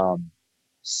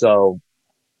 so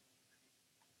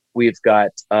we've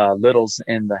got littles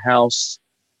in the house.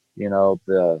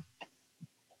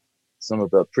 Some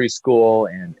of the preschool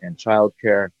and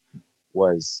childcare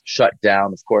was shut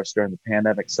down, of course, during the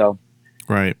pandemic. So,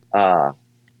 right,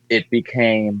 it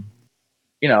became,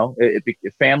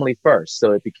 family first.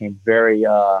 So it became very,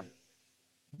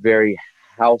 very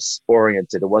house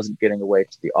oriented. It wasn't getting away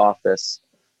to the office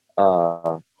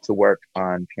to work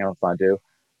on Piano Fondue.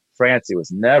 Francie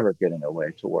was never getting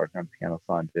away to work on Piano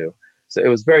Fondue. So it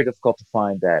was very difficult to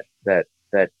find that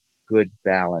good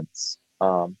balance.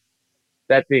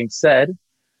 That being said,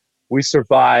 we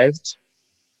survived.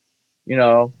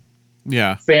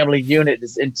 Yeah. Family unit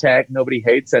is intact. Nobody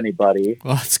hates anybody.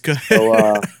 Well, that's good.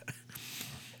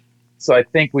 So I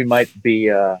think we might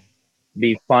be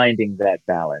finding that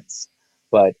balance.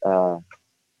 But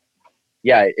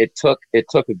it took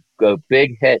a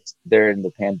big hit there in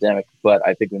the pandemic. But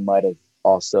I think we might have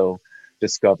also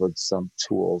discovered some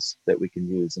tools that we can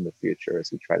use in the future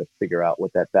as we try to figure out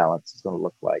what that balance is going to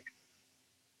look like.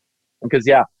 Because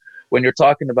when you're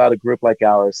talking about a group like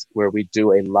ours, where we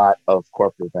do a lot of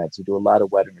corporate events, we do a lot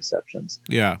of wedding receptions,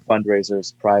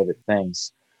 fundraisers, private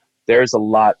things, there's a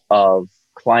lot of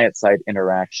client-side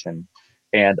interaction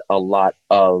and a lot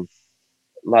of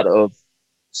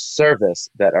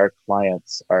service that our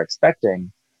clients are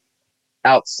expecting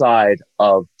outside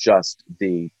of just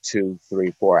the 2,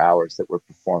 3, 4 hours that we're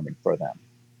performing for them.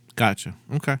 Gotcha.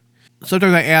 Okay.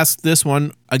 Sometimes I ask this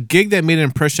one, a gig that made an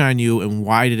impression on you, and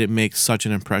why did it make such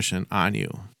an impression on you?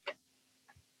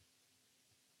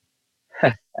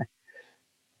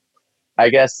 I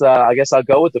guess I'll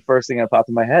go with the first thing that popped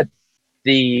in my head.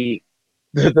 The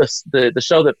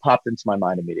show that popped into my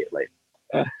mind immediately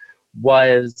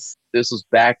was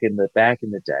back in the day.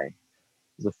 It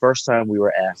was the first time we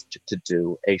were asked to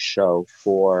do a show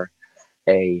for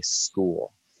a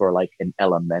school, for like an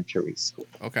elementary school.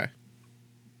 Okay.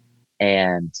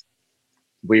 And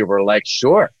we were like,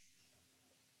 sure,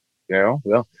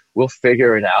 we'll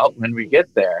figure it out when we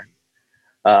get there.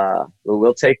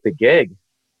 We'll take the gig.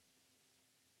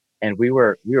 And we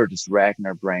were just racking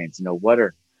our brains. What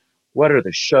are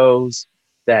the shows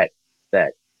that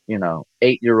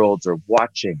 8-year-olds are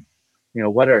watching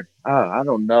I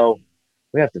don't know.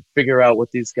 We have to figure out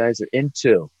what these guys are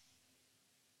into.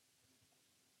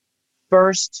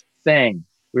 First thing,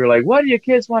 we were like, what do you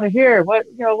kids want to hear? What?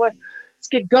 Let's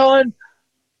get going.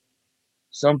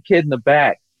 Some kid in the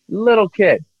back, little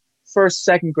kid, first,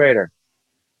 second grader.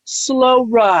 Slow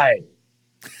Ride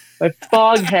by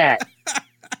Foghat.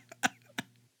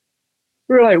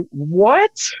 We were like,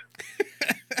 what?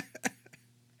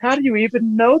 How do you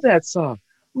even know that song?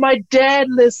 My dad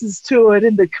listens to it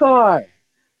in the car.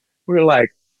 We were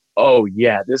like, oh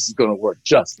yeah, this is going to work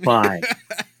just fine.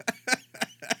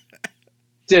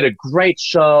 Did a great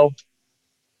show,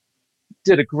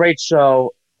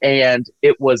 and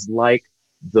it was like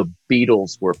the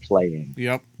Beatles were playing.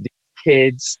 Yep. The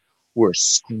kids were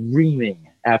screaming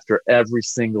after every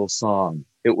single song.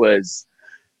 It was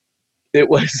it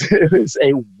was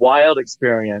a wild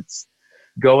experience,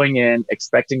 going in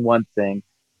expecting one thing,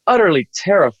 utterly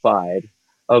terrified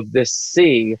of this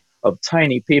sea of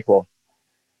tiny people,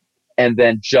 and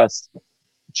then just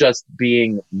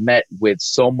being met with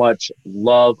so much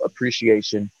love,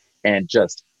 appreciation, and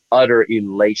just utter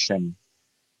elation,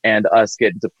 and us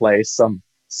getting to play some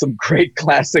great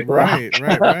classic rock.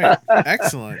 Right.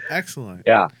 Excellent.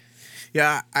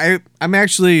 Yeah.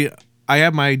 I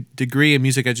have my degree in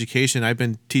music education. I've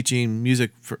been teaching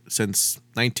music since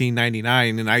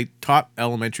 1999, and I taught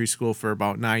elementary school for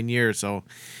about 9 years. So,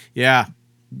 yeah,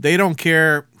 they don't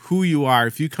care who you are.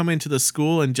 If you come into the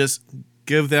school and just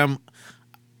give them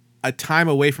a time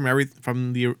away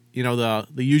from the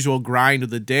usual grind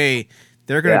of the day,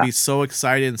 they're going to be so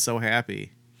excited and so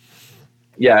happy.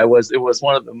 Yeah, it was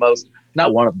one of the most,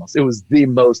 not one of the most, it was the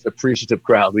most appreciative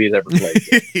crowd we had ever played.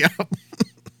 Yeah.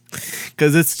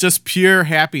 Because it's just pure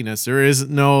happiness. There is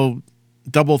no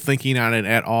double thinking on it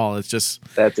at all. It's just...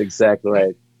 That's exactly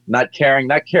right. Not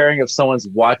caring if someone's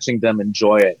watching them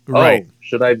enjoy it. Right.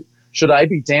 Oh, should I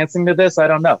be dancing to this? I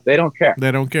don't know. They don't care.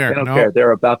 They don't care.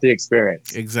 They're about the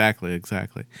experience. Exactly.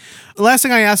 The last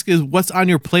thing I ask is, what's on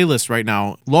your playlist right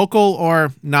now? Local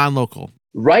or non-local?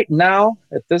 Right now,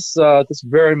 at this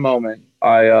very moment,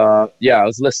 I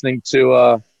was listening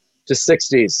to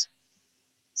 60s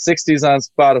on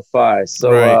Spotify.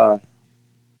 So right.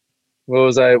 what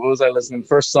was I listening?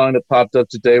 First song that popped up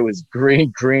today was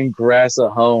Green Grass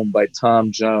at Home by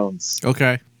Tom Jones.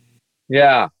 Okay.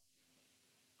 Yeah.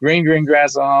 Green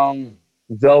Grass at Home,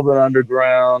 Velvet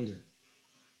Underground,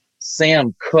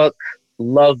 Sam Cooke.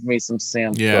 Love me some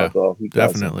Sam Cooke. Oh, he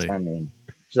definitely. I mean,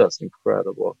 just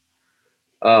incredible.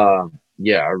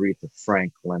 Aretha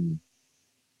Franklin,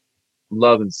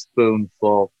 Love and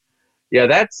Spoonful. Yeah,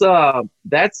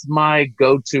 that's my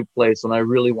go-to place when I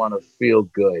really want to feel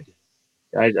good.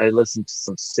 I listen to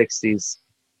some 60s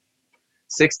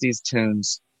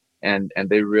tunes, and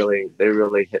they really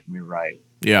hit me right.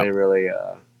 Yeah. They really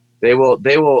they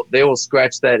will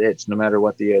scratch that itch no matter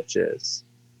what the itch is.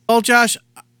 Well, Josh,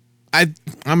 I've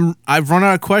run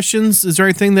out of questions. Is there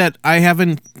anything that I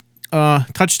haven't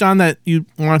touched on that you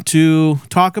want to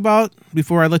talk about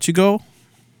before I let you go?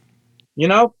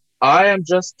 I am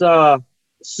just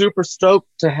super stoked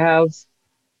to have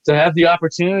the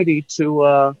opportunity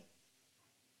to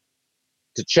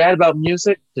chat about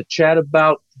music, to chat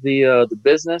about the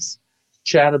business,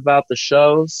 chat about the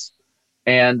shows,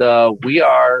 and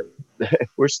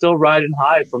we're still riding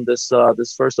high from this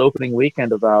first opening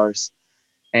weekend of ours,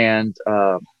 and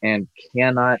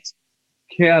cannot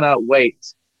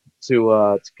wait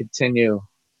to continue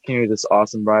this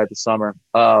awesome ride this summer.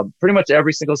 Pretty much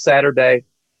every single Saturday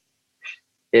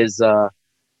is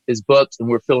booked, and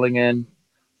we're filling in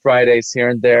Fridays here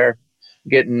and there,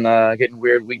 getting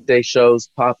weird weekday shows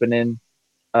popping in.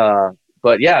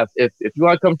 But yeah, if you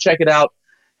want to come check it out,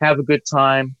 have a good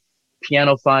time,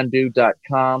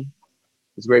 pianofondue.com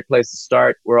is a great place to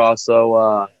start. We're also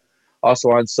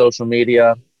on social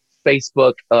media.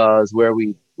 Facebook is where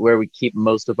we keep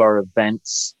most of our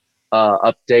events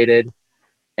updated.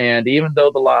 And even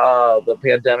though the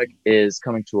pandemic is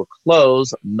coming to a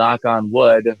close, knock on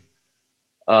wood,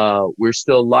 we're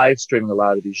still live streaming a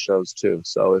lot of these shows too.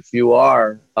 So if you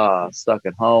are stuck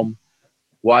at home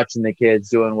watching the kids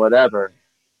doing whatever,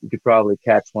 you could probably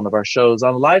catch one of our shows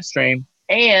on the live stream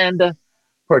and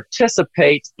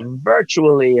participate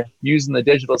virtually using the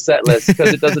digital set list,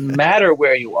 because it doesn't matter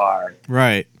where you are.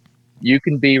 Right. You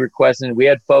can be requesting. We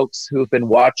had folks who've been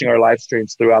watching our live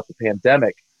streams throughout the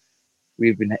pandemic.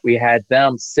 We had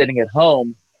them sitting at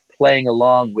home playing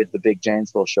along with the big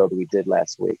Janesville show that we did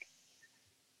last week.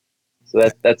 So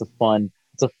that's a fun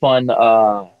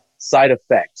side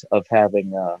effect of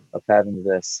having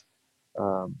this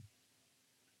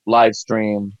live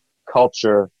stream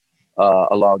culture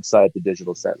alongside the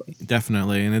digital set list.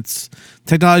 Definitely. And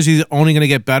technology is only going to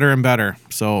get better and better.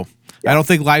 So I don't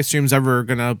think live stream's ever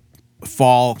going to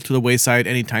fall to the wayside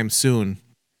anytime soon.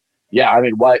 Yeah, I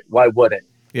mean, why wouldn't?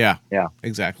 Yeah,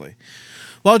 exactly.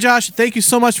 Well, Josh, thank you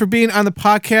so much for being on the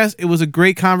podcast. It was a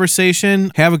great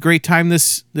conversation. Have a great time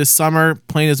this summer,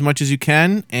 playing as much as you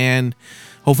can, and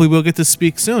hopefully we'll get to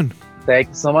speak soon. Thank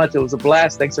you so much. It was a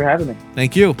blast. Thanks for having me.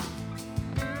 Thank you.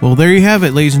 Well, there you have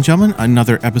it, ladies and gentlemen.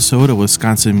 Another episode of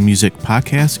Wisconsin Music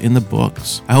Podcast in the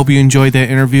books. I hope you enjoyed that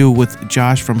interview with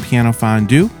Josh from Piano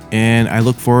Fondue, and I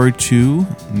look forward to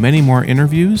many more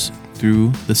interviews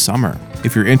through the summer.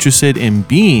 If you're interested in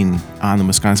being on the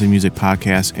Wisconsin Music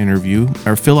Podcast interview,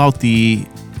 or fill out the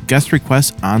guest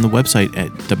request on the website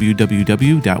at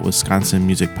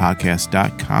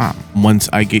www.wisconsinmusicpodcast.com. Once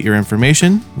I get your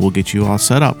information, we'll get you all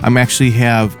set up. I'm actually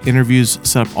have interviews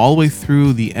set up all the way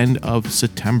through the end of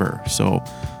September. So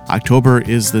October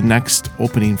is the next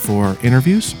opening for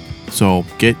interviews. So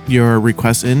get your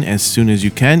requests in as soon as you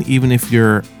can, even if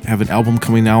you have an album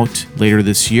coming out later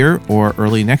this year or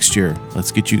early next year. Let's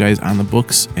get you guys on the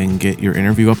books and get your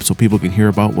interview up so people can hear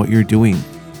about what you're doing.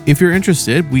 If you're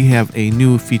interested, we have a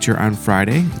new feature on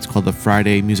Friday. It's called the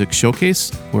Friday Music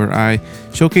Showcase, where I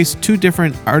showcase 2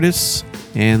 different artists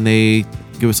and they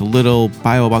give us a little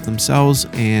bio about themselves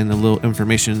and a little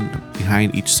information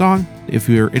behind each song. If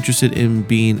you're interested in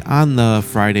being on the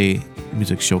Friday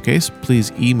Music Showcase,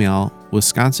 please email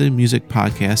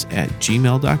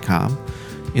wisconsinmusicpodcast@gmail.com.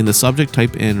 In the subject,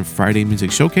 type in Friday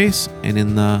Music Showcase, and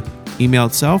in the email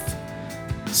itself,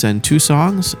 send 2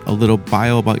 songs, a little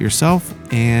bio about yourself,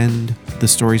 and the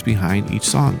stories behind each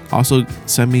song. Also,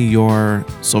 send me your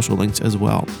social links as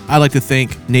well. I'd like to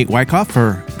thank Nate Wyckoff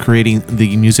for creating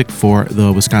the music for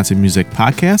the Wisconsin Music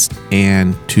Podcast,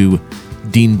 and to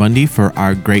Dean Bundy for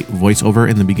our great voiceover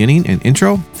in the beginning and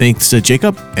intro. Thanks to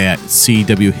Jacob at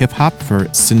CW Hip Hop for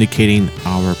syndicating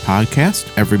our podcast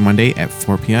every Monday at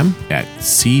 4 p.m. at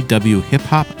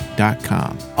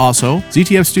cwhiphop.com. Also,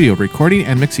 ZTF Studio recording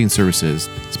and mixing services,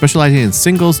 specializing in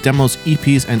singles, demos,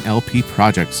 EPs, and LP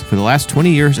projects for the last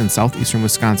 20 years in southeastern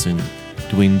Wisconsin,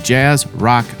 doing jazz,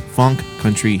 rock, funk,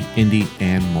 country, indie,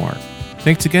 and more.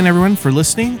 Thanks again, everyone, for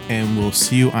listening, and we'll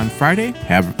see you on Friday.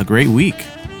 Have a great week.